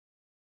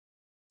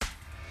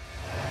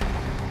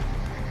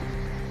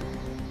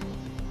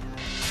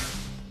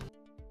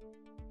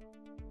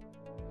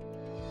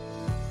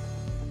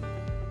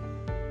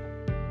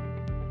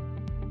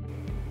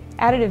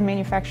Additive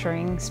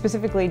manufacturing,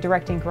 specifically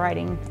direct ink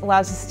writing,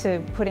 allows us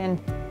to put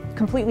in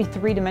completely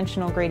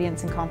three-dimensional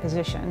gradients and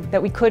composition that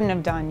we couldn't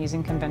have done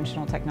using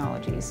conventional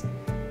technologies.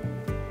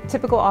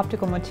 Typical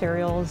optical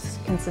materials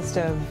consist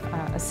of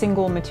a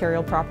single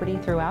material property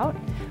throughout,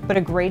 but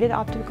a graded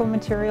optical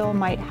material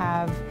might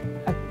have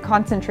a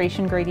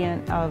concentration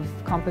gradient of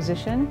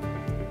composition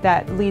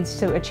that leads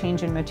to a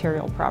change in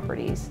material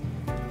properties.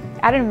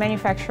 Additive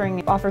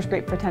manufacturing offers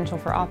great potential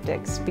for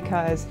optics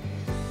because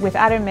with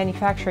additive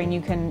manufacturing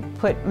you can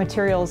put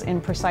materials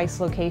in precise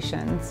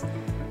locations.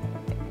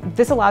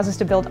 This allows us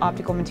to build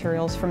optical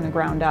materials from the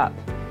ground up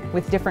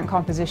with different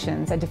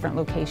compositions at different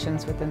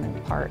locations within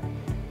the part.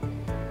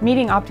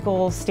 Meeting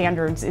optical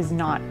standards is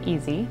not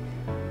easy.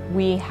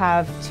 We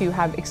have to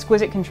have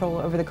exquisite control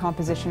over the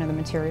composition of the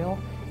material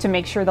to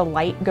make sure the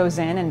light goes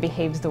in and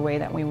behaves the way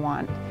that we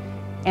want.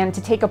 And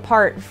to take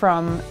apart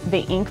from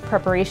the ink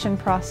preparation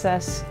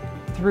process,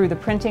 through the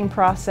printing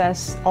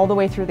process, all the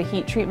way through the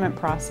heat treatment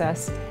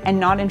process, and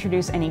not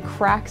introduce any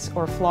cracks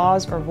or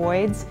flaws or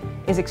voids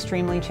is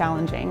extremely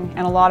challenging,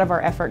 and a lot of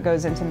our effort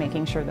goes into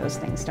making sure those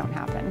things don't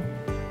happen.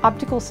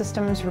 Optical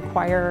systems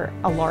require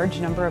a large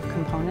number of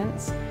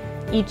components.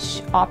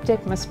 Each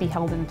optic must be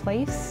held in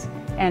place,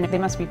 and they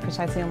must be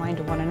precisely aligned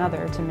to one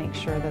another to make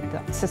sure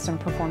that the system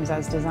performs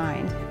as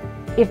designed.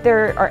 If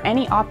there are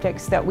any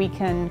optics that we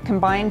can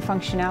combine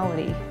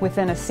functionality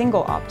within a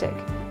single optic,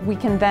 we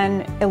can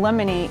then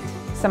eliminate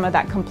some of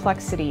that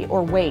complexity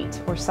or weight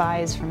or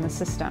size from the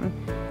system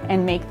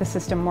and make the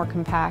system more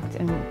compact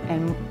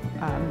and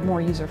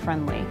more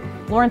user-friendly.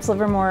 Lawrence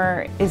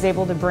Livermore is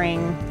able to bring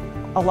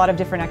a lot of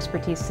different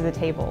expertise to the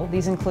table.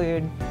 These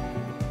include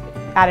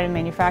additive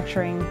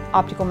manufacturing,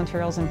 optical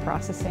materials and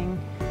processing,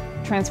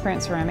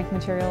 transparent ceramic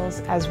materials,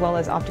 as well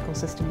as optical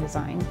system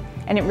design.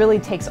 And it really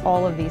takes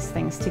all of these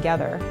things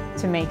together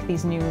to make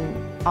these new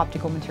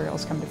optical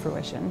materials come to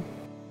fruition.